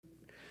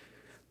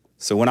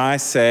So when I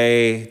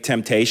say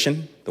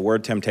temptation, the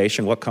word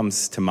temptation, what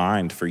comes to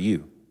mind for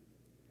you?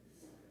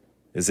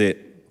 Is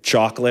it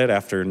chocolate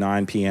after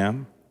 9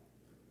 p.m.?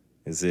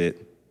 Is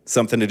it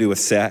something to do with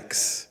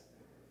sex?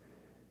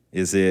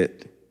 Is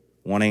it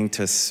wanting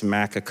to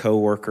smack a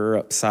coworker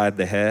upside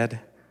the head,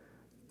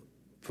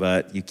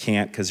 but you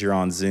can't because you're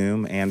on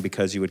Zoom and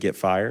because you would get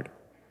fired?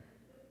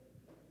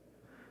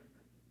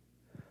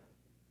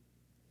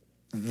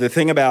 The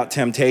thing about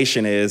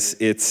temptation is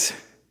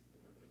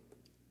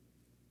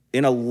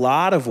in a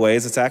lot of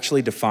ways, it's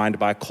actually defined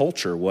by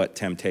culture what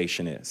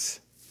temptation is.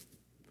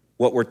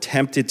 What we're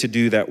tempted to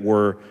do that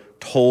we're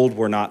told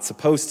we're not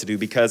supposed to do,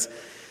 because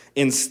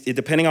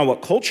depending on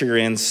what culture you're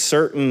in,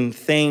 certain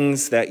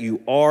things that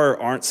you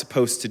aren't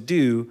supposed to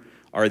do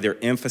are either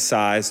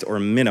emphasized or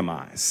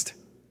minimized.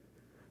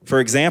 For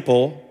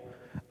example,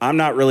 I'm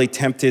not really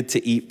tempted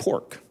to eat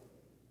pork,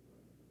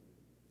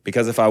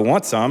 because if I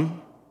want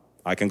some,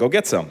 I can go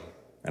get some,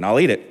 and I'll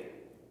eat it,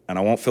 and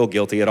I won't feel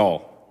guilty at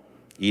all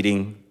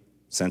eating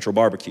Central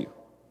Barbecue.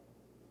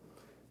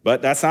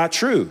 But that's not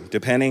true,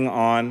 depending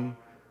on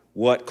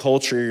what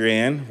culture you're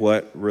in,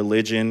 what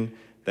religion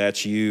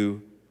that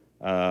you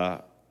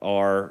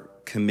are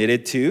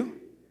committed to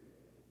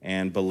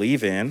and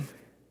believe in.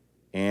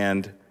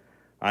 And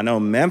I know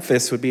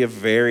Memphis would be a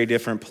very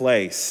different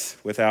place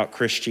without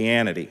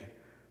Christianity.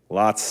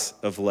 Lots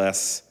of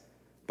less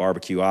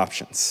barbecue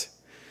options.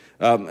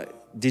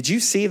 Did you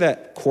see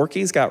that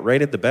Corky's got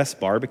rated the best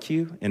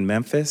barbecue in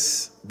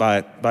Memphis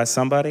by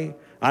somebody?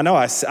 I know,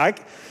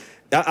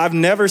 I've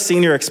never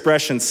seen your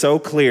expression so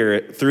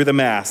clear through the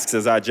masks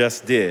as I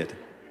just did.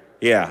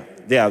 Yeah,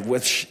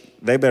 which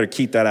they better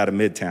keep that out of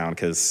Midtown,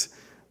 because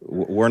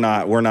we're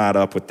not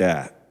up with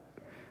that.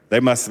 They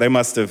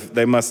must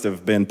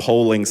have been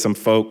polling some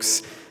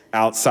folks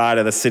outside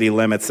of the city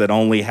limits that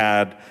only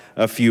had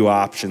a few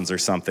options or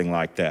something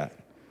like that.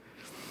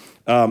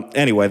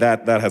 Anyway,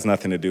 that has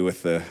nothing to do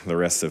with the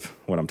rest of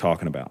what I'm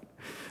talking about.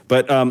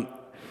 But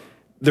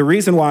the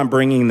reason why I'm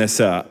bringing this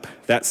up,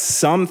 that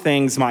some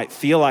things might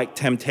feel like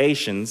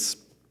temptations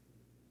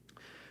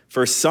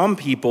for some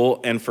people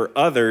and for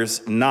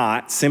others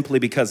not, simply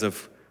because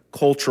of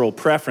cultural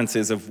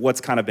preferences of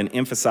what's kind of been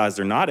emphasized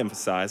or not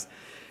emphasized,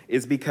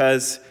 is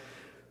because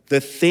the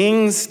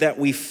things that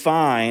we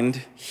find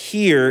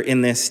here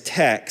in this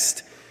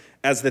text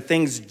as the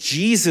things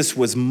Jesus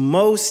was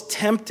most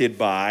tempted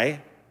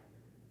by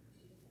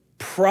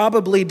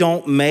probably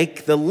don't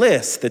make the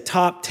list, the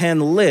top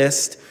 10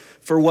 list,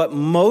 for what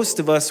most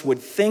of us would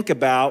think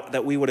about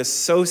that we would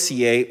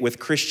associate with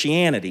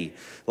Christianity.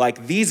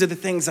 Like, these are the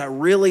things I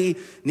really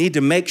need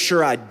to make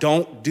sure I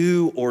don't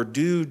do or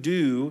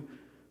do.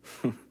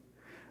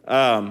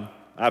 I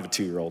have a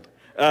 2-year-old.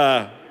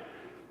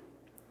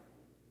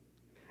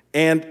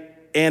 And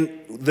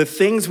the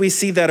things we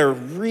see that are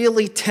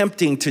really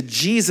tempting to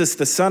Jesus,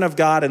 the Son of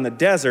God in the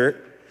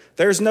desert,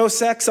 there's no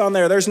sex on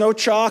there. There's no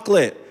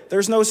chocolate.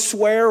 There's no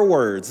swear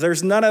words.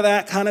 There's none of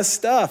that kind of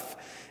stuff.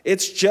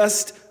 It's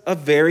just a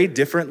very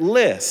different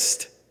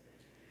list.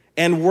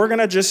 And we're going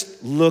to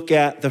just look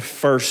at the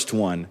first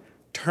one,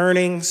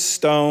 turning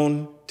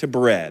stone to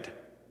bread.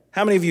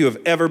 How many of you have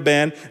ever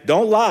been,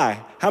 don't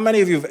lie, how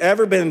many of you have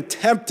ever been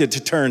tempted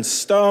to turn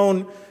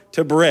stone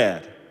to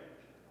bread?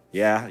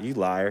 Yeah, you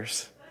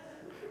liars.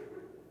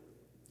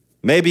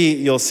 Maybe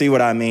you'll see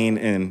what I mean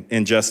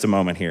in just a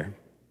moment here.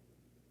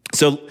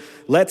 So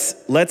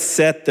let's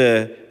set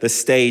the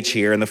stage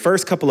here. In the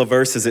first couple of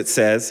verses, it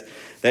says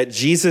that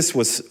Jesus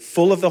was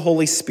full of the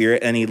Holy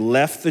Spirit, and he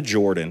left the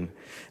Jordan.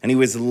 And he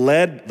was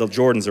led, the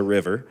Jordan's a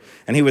river,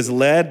 and he was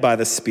led by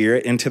the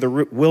Spirit into the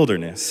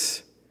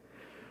wilderness,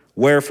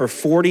 where for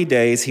 40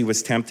 days he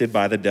was tempted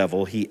by the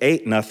devil. He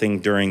ate nothing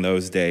during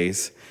those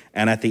days,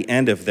 and at the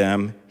end of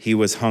them, he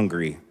was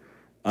hungry.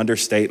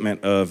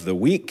 Understatement of the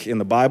week in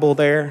the Bible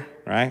there,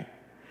 right?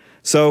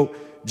 So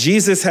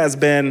Jesus has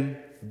been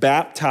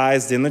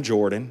baptized in the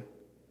Jordan.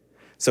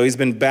 So he's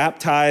been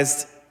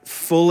baptized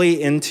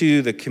fully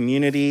into the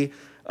community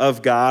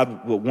of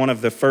God, one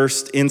of the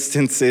first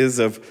instances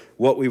of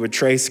what we would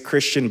trace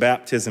Christian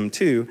baptism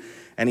to.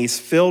 And he's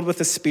filled with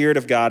the Spirit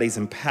of God. He's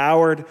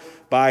empowered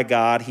by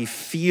God. He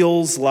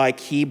feels like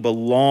he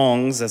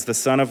belongs as the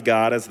Son of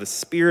God, as the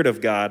Spirit of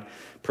God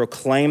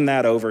proclaimed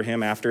that over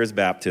him after his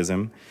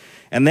baptism.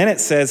 And then it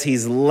says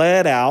he's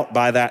led out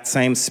by that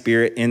same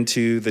Spirit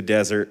into the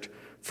desert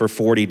for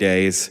 40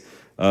 days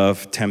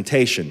of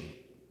temptation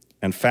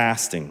and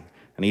fasting.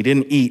 And he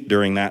didn't eat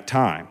during that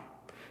time.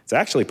 It's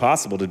actually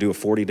possible to do a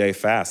 40-day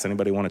fast.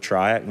 Anybody want to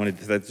try it?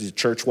 That's a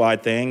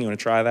church-wide thing. You want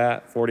to try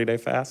that 40-day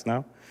fast?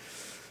 No?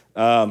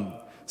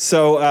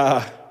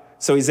 So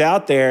he's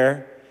out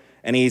there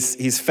and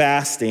he's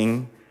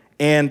fasting,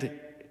 and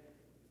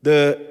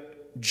the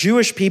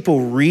Jewish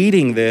people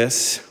reading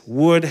this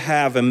would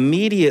have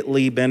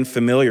immediately been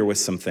familiar with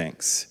some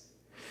things.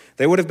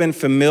 They would have been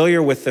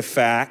familiar with the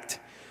fact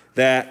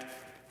that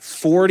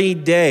 40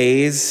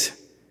 days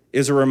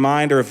is a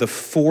reminder of the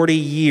 40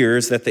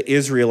 years that the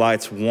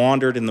Israelites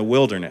wandered in the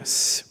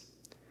wilderness.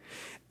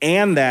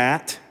 And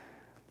that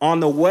on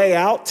the way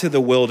out to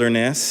the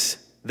wilderness,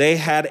 they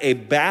had a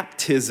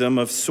baptism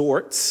of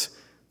sorts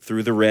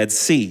through the Red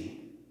Sea.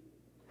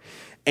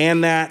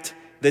 And that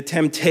the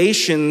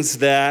temptations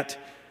that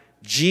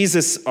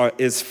Jesus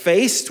is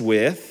faced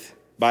with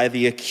by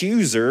the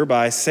accuser,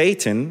 by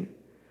Satan,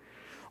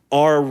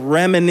 are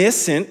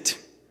reminiscent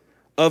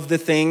of the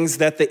things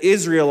that the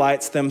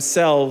Israelites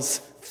themselves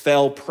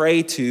fell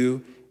prey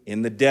to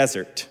in the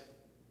desert.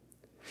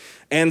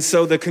 And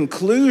so the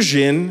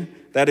conclusion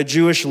that a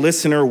Jewish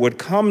listener would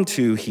come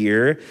to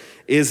here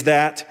is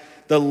that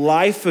the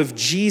life of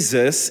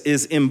Jesus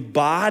is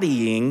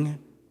embodying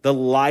the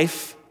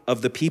life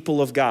of the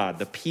people of God,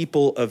 the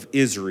people of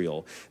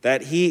Israel,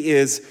 that he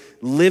is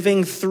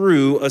living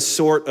through a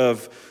sort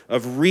of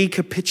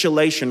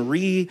recapitulation,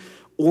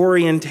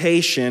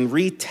 reorientation,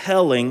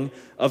 retelling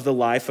of the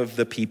life of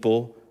the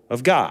people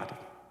of God.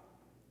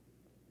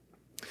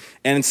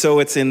 And so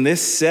it's in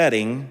this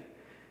setting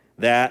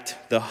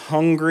that the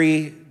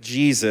hungry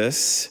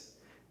Jesus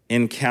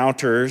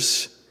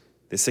encounters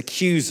this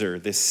accuser,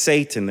 this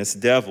Satan, this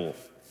devil,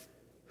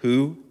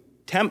 who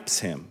tempts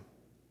him.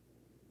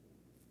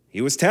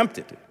 He was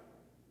tempted.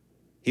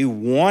 He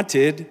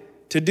wanted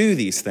to do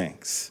these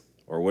things,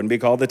 or it wouldn't be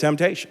called the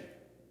temptation.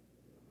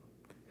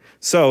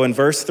 So in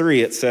verse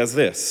 3, it says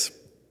this: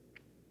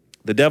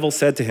 the devil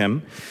said to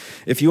him,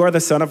 "If you are the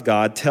Son of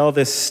God, tell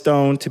this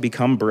stone to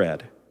become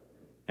bread."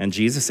 And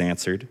Jesus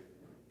answered,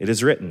 "It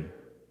is written,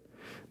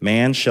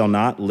 man shall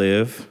not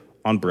live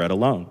on bread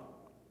alone."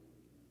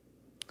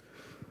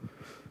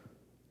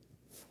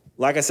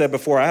 Like I said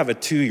before, I have a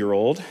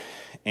 2-year-old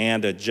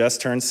and a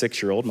just turned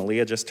 6-year-old.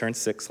 Malia just turned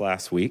 6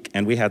 last week,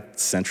 and we had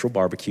Central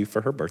Barbecue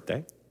for her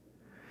birthday.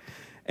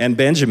 And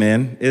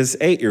Benjamin is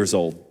 8 years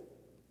old.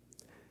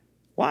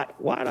 Why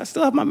do I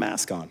still have my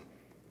mask on?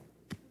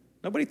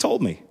 Nobody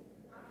told me.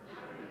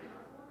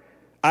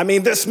 I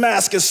mean, this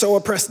mask is so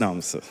oppressive.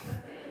 No,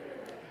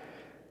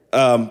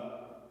 I'm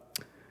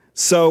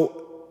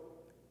so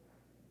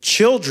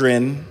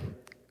children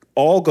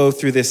all go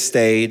through this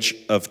stage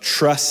of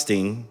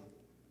trusting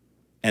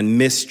and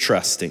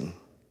mistrusting.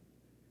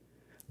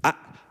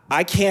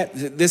 I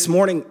can't, this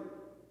morning,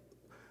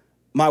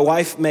 my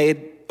wife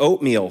made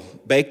oatmeal,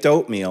 baked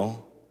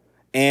oatmeal,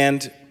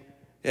 and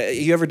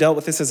you ever dealt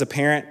with this as a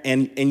parent,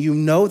 and you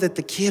know that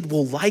the kid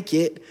will like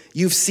it.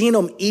 You've seen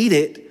them eat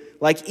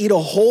it, like eat a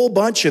whole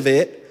bunch of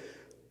it,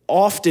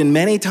 often,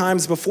 many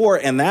times before,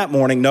 and that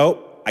morning,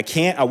 nope.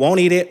 I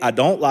won't eat it, I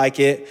don't like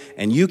it,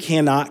 and you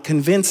cannot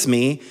convince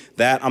me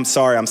that, I'm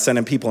sorry, I'm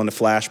sending people into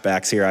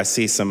flashbacks here. I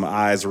see some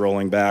eyes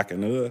rolling back,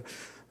 and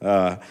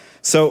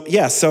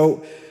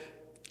so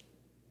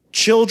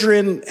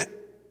children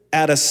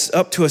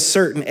up to a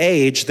certain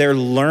age, they're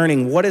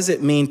learning, what does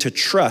it mean to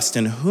trust,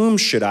 and whom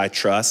should I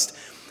trust,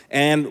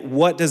 and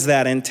what does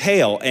that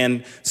entail?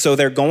 And so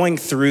they're going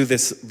through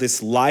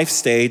this life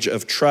stage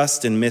of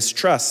trust and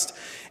mistrust,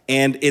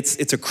 and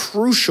it's a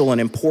crucial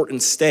and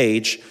important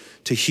stage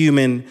to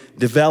human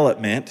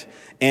development.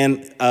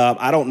 And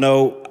I don't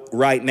know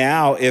right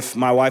now if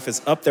my wife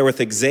is up there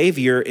with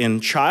Xavier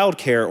in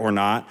childcare or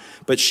not,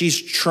 but she's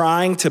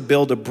trying to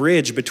build a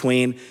bridge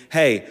between,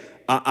 hey,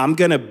 I'm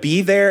gonna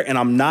be there and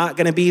I'm not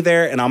gonna be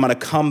there and I'm gonna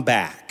come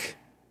back,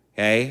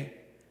 okay?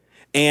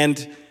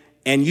 And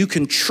you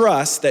can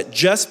trust that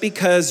just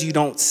because you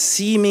don't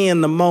see me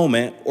in the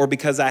moment or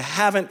because I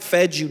haven't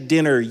fed you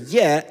dinner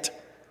yet,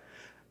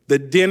 the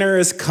dinner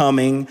is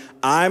coming,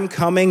 I'm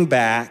coming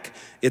back,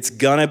 it's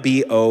gonna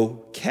be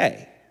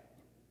okay.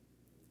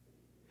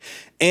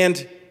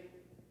 And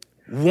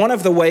one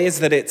of the ways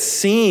that it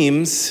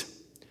seems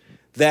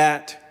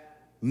that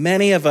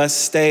many of us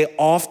stay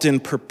often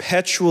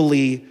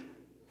perpetually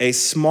a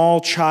small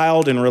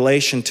child in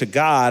relation to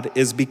God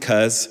is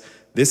because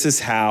this is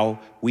how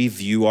we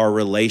view our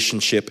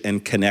relationship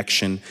and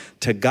connection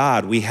to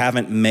God. We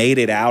haven't made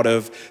it out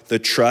of the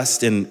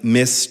trust and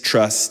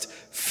mistrust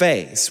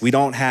phase. We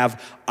don't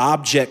have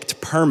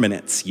object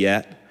permanence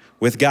yet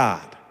with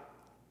God.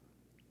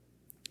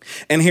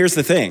 And here's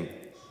the thing.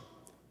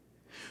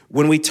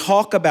 When we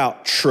talk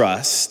about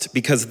trust,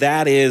 because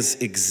that is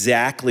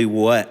exactly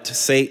what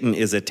Satan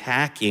is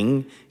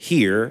attacking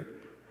here,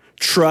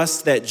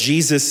 trust that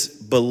Jesus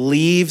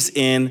believes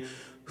in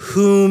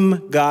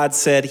whom God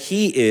said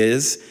he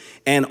is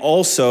and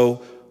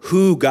also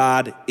who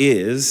God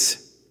is.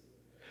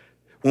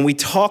 When we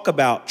talk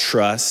about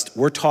trust,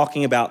 we're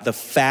talking about the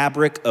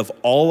fabric of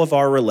all of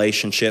our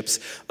relationships,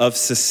 of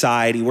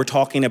society. We're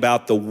talking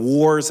about the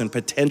wars and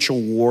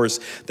potential wars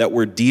that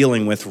we're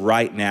dealing with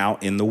right now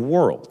in the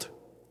world.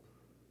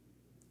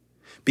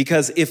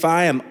 Because if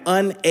I am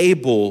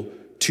unable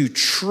to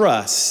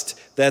trust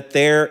that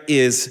there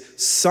is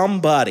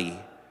somebody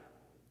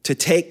to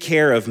take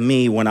care of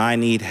me when I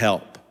need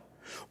help,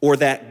 or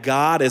that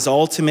God is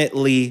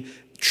ultimately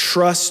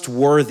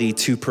trustworthy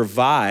to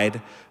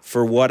provide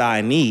for what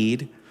I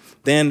need,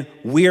 then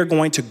we are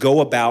going to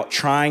go about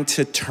trying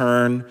to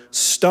turn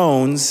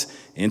stones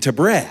into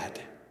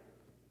bread.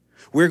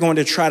 We're going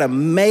to try to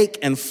make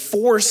and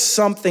force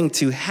something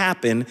to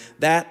happen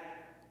that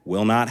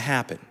will not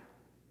happen.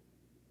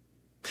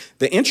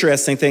 The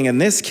interesting thing in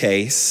this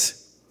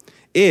case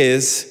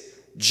is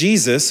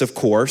Jesus, of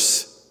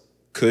course,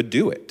 could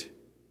do it.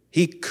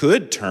 He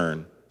could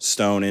turn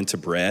stone into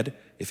bread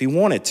if he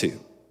wanted to.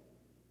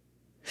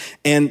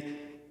 And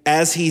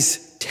as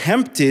he's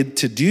tempted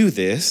to do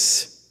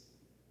this,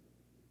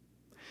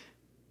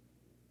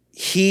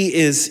 he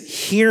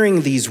is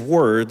hearing these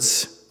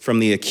words from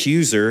the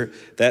accuser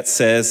that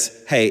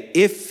says, hey,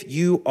 if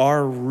you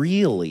are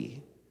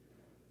really,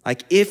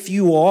 if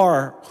you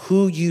are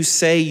who you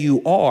say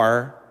you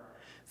are,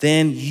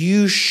 then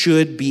you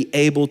should be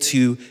able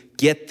to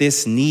get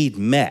this need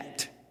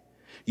met.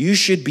 You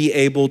should be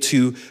able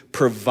to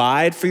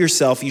provide for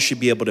yourself. You should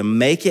be able to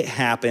make it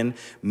happen,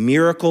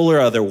 miracle or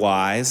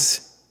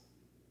otherwise.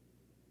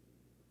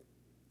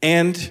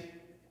 And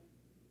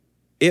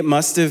it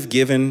must have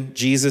given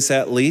Jesus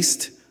at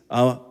least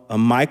a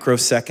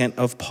microsecond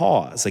of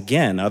pause.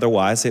 Again,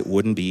 otherwise it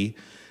wouldn't be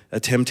a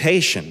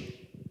temptation.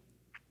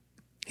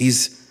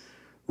 He's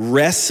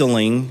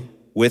wrestling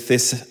with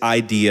this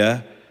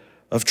idea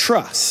of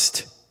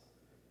trust.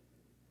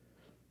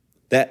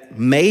 That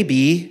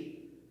maybe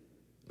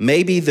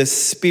the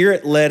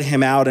Spirit led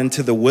him out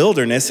into the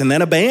wilderness and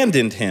then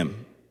abandoned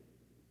him.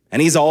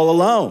 And he's all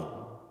alone.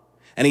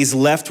 And he's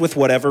left with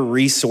whatever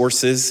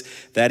resources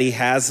that he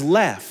has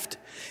left.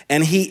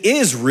 And he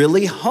is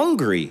really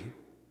hungry.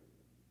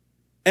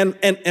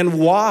 And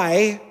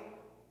why?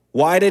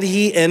 Why did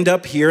he end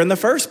up here in the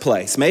first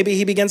place? Maybe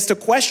he begins to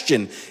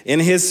question in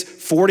his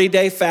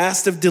 40-day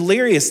fast of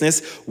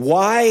deliriousness,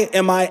 why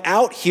am I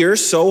out here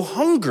so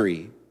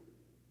hungry?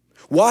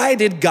 Why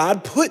did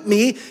God put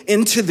me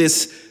into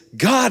this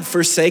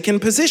God-forsaken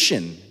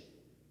position?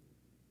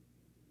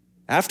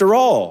 After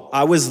all,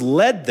 I was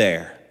led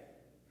there.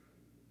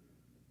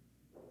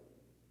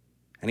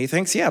 And he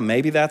thinks, yeah,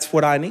 maybe that's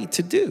what I need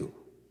to do.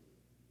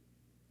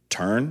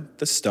 Turn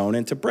the stone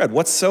into bread.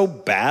 What's so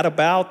bad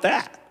about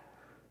that?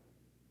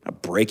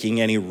 Not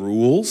breaking any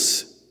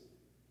rules.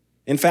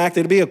 In fact,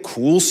 it'd be a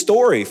cool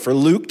story for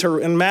Luke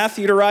and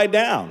Matthew to write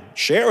down,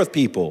 share with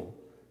people,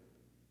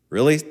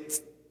 really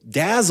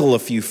dazzle a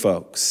few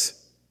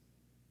folks.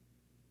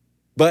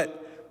 But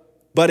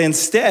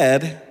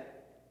instead,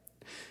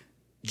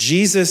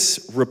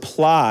 Jesus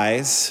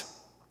replies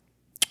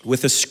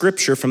with a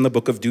scripture from the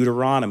book of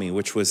Deuteronomy,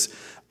 which was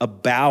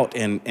about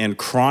and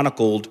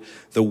chronicled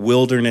the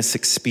wilderness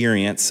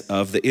experience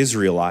of the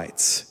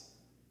Israelites.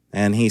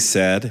 And he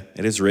said,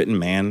 it is written,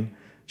 man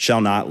shall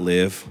not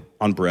live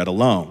on bread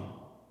alone.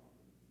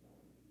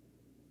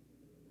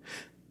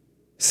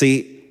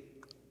 See,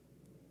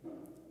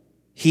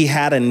 he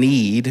had a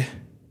need,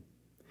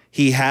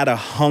 he had a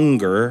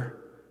hunger,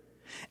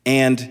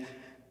 and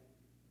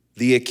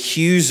the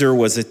accuser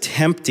was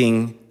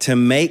attempting to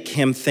make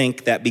him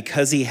think that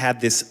because he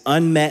had this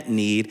unmet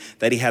need,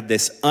 that he had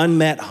this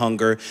unmet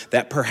hunger,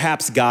 that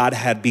perhaps God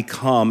had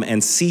become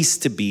and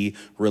ceased to be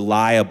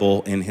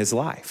reliable in his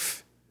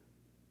life.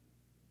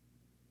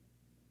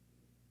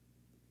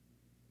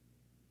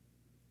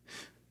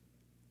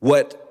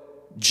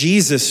 What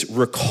Jesus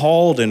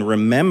recalled and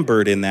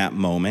remembered in that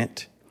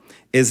moment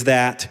is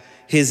that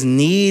his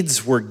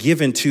needs were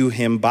given to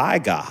him by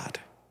God.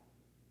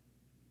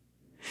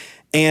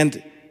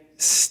 And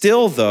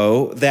still,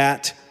 though,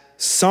 that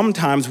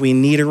sometimes we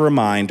need a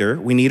reminder,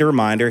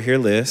 hear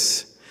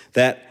this,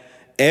 that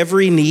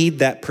every need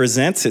that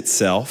presents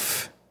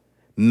itself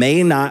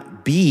may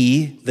not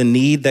be the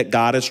need that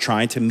God is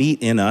trying to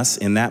meet in us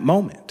in that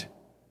moment.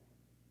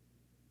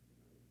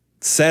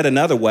 Said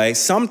another way,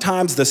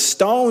 sometimes the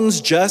stones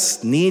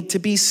just need to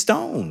be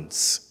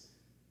stones.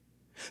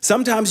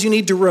 Sometimes you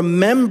need to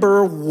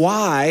remember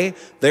why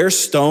there's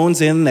stones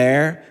in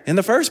there in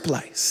the first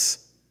place.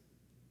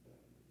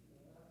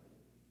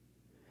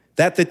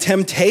 That the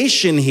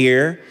temptation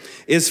here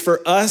is for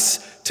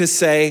us to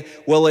say,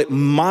 well,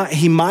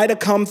 he might have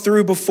come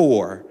through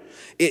before.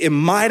 It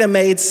might have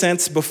made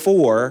sense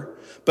before,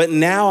 but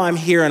now I'm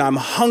here and I'm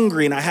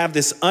hungry and I have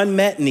this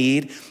unmet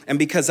need. And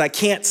because I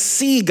can't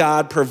see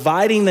God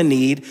providing the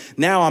need,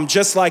 now I'm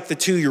just like the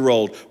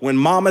 2-year-old. When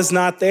mama's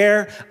not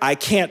there, I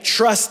can't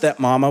trust that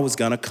mama was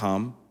going to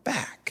come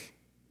back.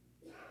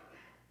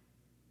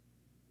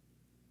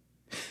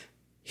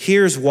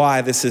 Here's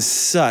why this is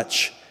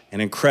such an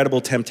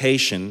incredible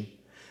temptation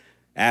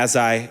as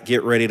I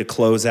get ready to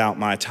close out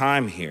my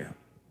time here.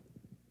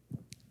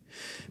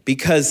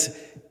 Because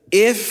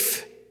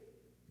if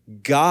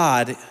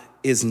God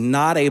is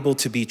not able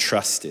to be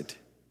trusted,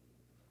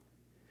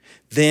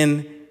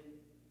 then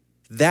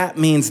that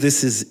means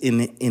this is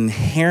an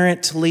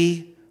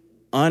inherently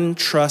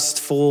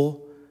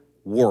untrustful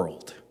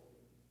world.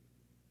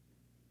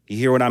 You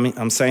hear what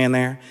I'm saying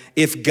there?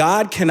 If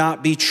God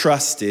cannot be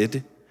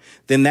trusted,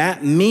 then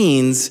that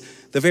means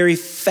the very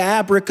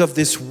fabric of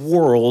this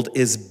world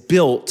is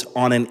built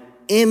on an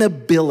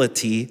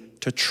inability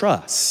to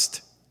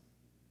trust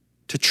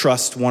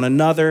one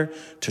another,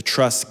 to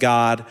trust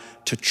God,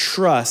 to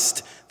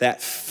trust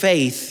that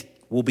faith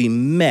will be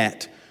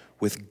met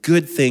with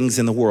good things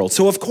in the world.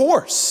 So of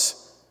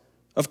course,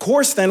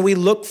 then we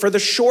look for the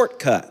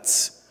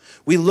shortcuts.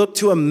 We look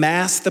to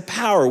amass the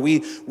power. We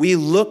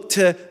look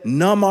to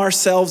numb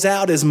ourselves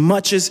out as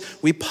much as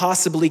we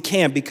possibly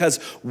can, because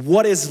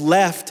what is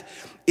left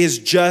is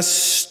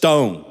just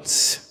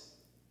stones.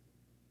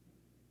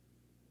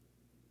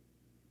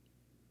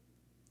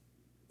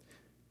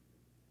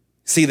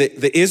 See,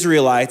 the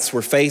Israelites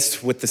were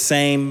faced with the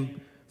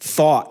same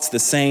thoughts, the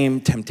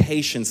same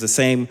temptations, the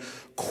same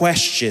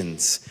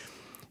questions.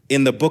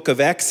 In the book of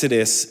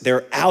Exodus,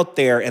 they're out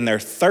there and they're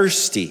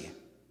thirsty.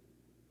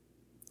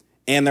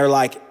 And they're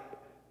like,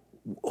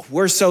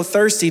 we're so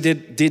thirsty.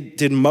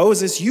 Did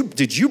Moses,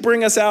 did you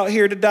bring us out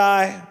here to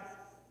die?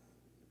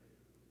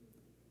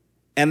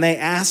 And they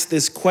asked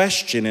this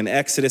question in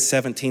Exodus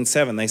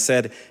 17:7. They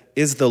said,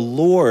 is the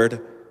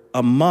Lord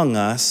among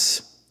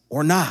us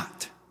or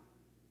not?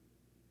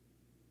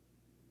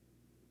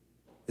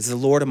 Is the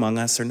Lord among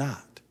us or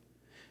not?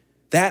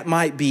 That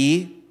might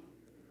be,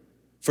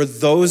 for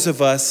those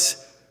of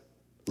us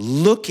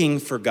looking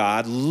for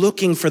God,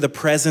 looking for the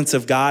presence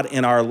of God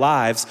in our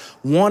lives,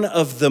 one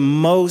of the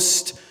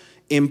most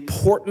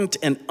important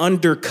and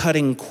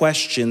undercutting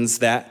questions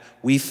that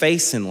we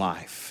face in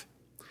life.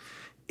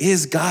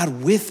 Is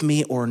God with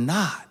me or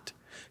not?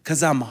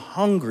 Because I'm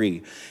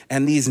hungry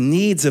and these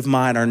needs of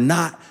mine are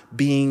not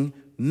being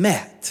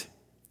met.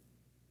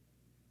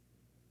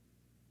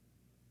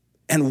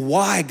 And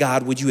why,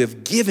 God, would you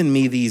have given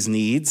me these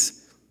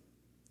needs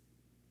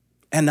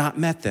and not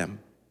met them?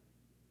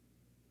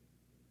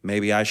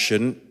 Maybe I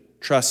shouldn't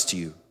trust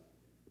you.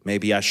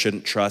 Maybe I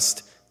shouldn't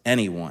trust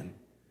anyone.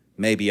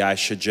 Maybe I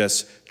should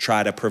just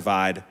try to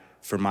provide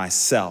for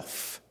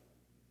myself.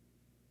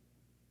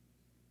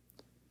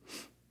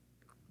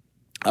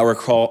 I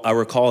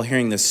recall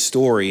hearing this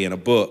story in a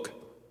book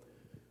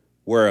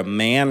where a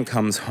man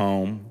comes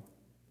home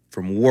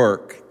from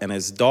work and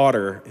his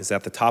daughter is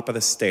at the top of the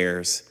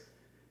stairs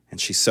and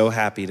she's so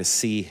happy to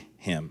see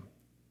him.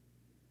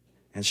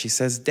 And she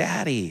says,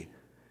 "Daddy."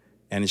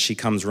 And she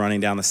comes running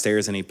down the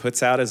stairs and he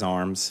puts out his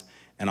arms,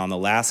 and on the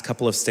last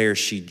couple of stairs,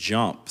 she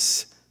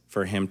jumps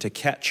for him to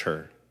catch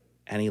her,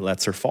 and he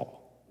lets her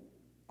fall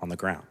on the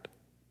ground.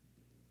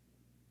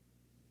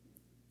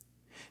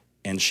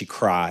 And she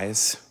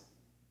cries,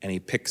 and he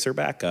picks her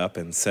back up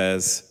and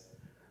says,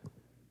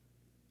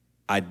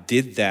 "I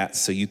did that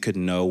so you could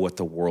know what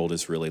the world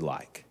is really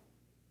like,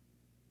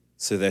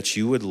 so that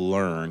you would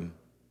learn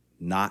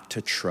not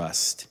to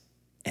trust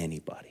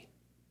anybody."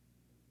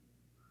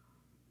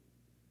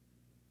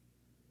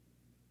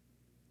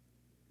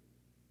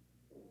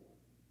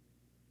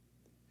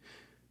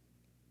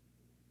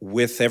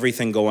 With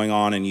everything going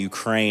on in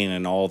Ukraine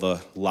and all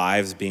the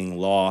lives being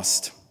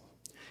lost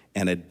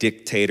and a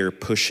dictator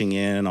pushing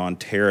in on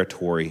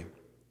territory,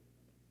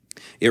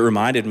 it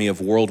reminded me of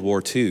World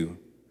War II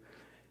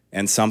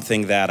and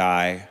something that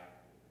I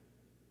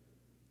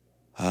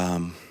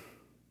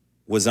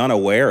was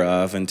unaware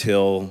of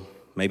until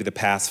maybe the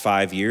past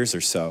 5 years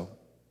or so.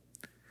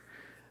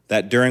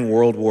 That during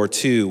World War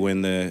II,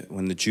 when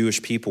the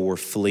Jewish people were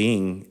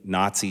fleeing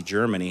Nazi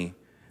Germany,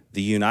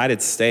 the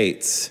United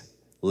States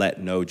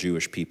let no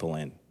Jewish people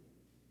in.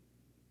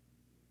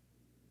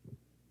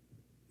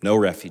 No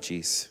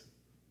refugees.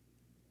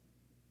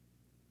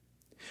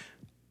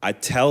 I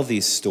tell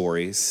these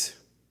stories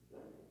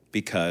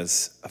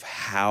because of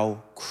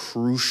how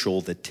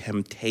crucial the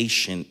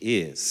temptation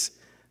is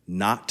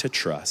not to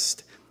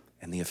trust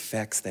and the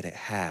effects that it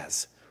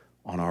has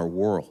on our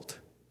world.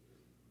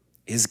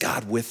 Is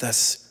God with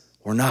us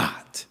or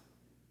not?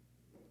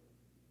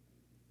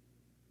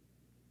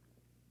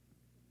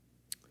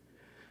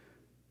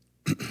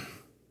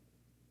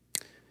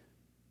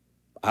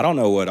 I don't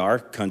know what our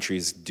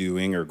country's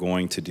doing or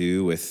going to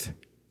do with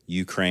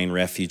Ukraine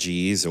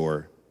refugees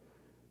or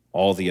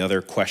all the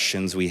other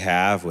questions we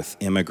have with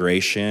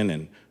immigration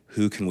and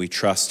who can we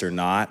trust or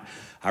not.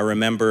 I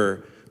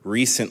remember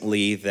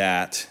recently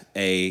that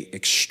an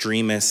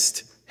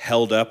extremist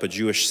held up a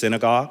Jewish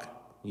synagogue.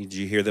 Did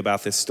you hear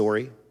about this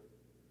story?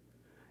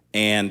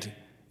 And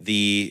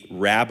the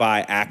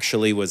rabbi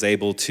actually was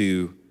able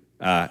to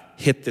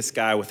hit this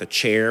guy with a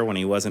chair when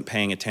he wasn't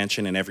paying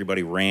attention, and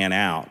everybody ran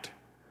out.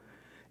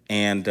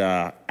 And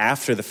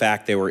after the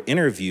fact, they were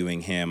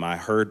interviewing him. I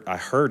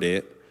heard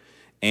it,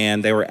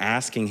 and they were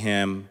asking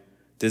him,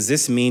 "Does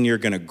this mean you're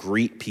going to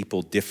greet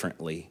people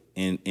differently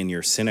in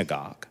your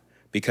synagogue?"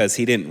 Because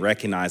he didn't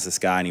recognize this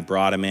guy, and he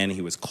brought him in.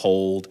 He was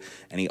cold,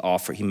 and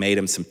he made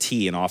him some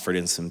tea and offered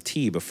him some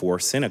tea before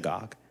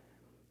synagogue.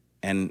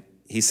 And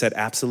he said,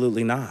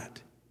 "Absolutely not."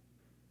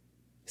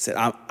 He said,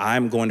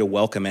 I'm going to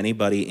welcome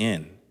anybody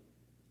in.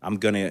 I'm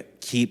going to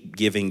keep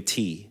giving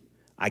tea.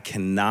 I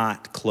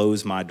cannot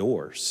close my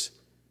doors.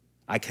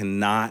 I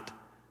cannot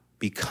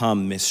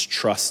become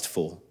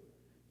mistrustful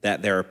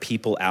that there are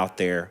people out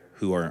there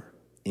who are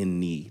in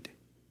need.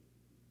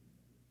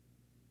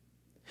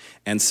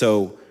 And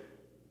so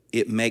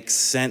it makes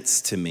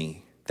sense to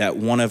me that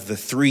one of the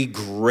three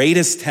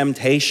greatest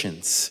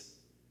temptations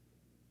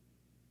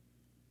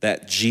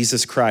that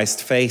Jesus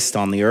Christ faced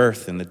on the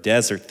earth in the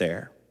desert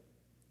there,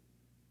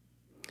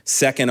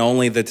 second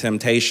only the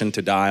temptation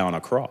to die on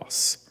a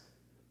cross,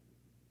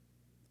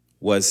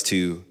 was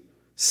to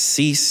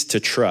cease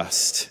to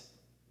trust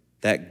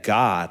that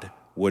God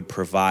would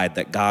provide,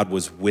 that God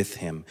was with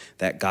him,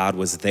 that God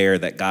was there,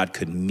 that God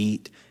could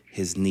meet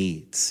his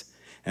needs.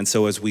 And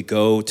so as we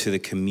go to the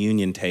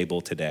communion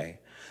table today,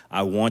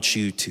 I want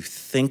you to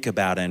think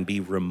about it and be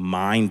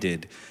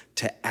reminded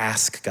to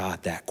ask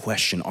God that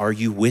question. Are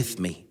you with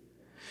me?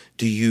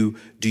 Do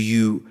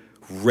you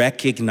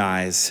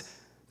recognize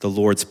the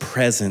Lord's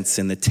presence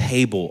in the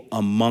table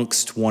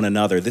amongst one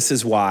another? This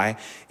is why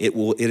it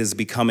is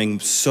becoming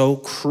so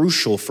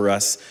crucial for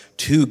us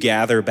to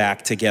gather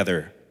back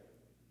together.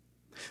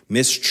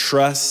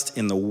 Mistrust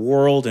in the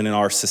world and in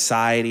our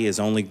society is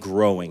only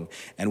growing,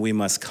 and we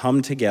must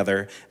come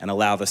together and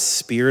allow the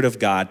Spirit of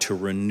God to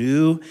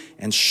renew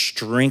and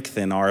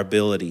strengthen our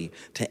ability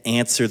to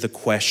answer the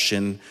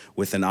question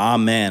with an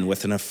amen,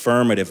 with an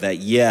affirmative that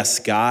yes,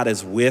 God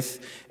is with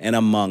and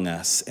among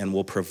us and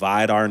will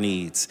provide our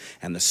needs.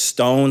 And the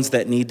stones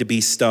that need to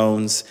be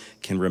stones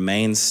can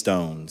remain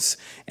stones,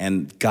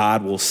 and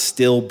God will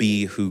still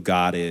be who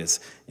God is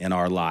in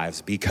our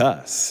lives,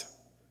 because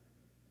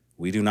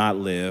we do not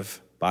live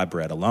by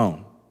bread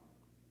alone.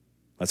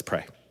 Let's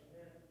pray.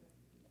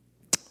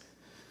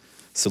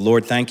 So,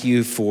 Lord, thank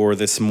you for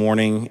this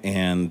morning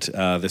and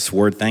this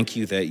word. Thank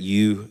you that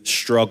you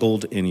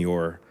struggled in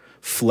your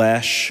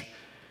flesh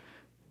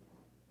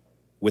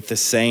with the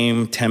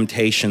same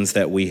temptations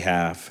that we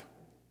have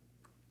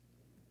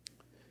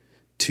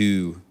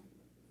to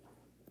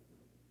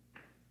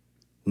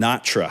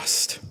not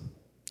trust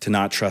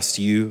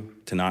you,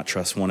 to not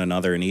trust one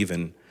another, and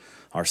even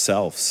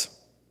ourselves.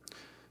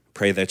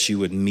 Pray that you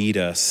would meet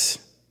us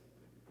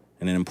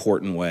in an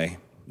important way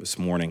this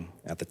morning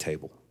at the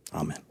table.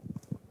 Amen.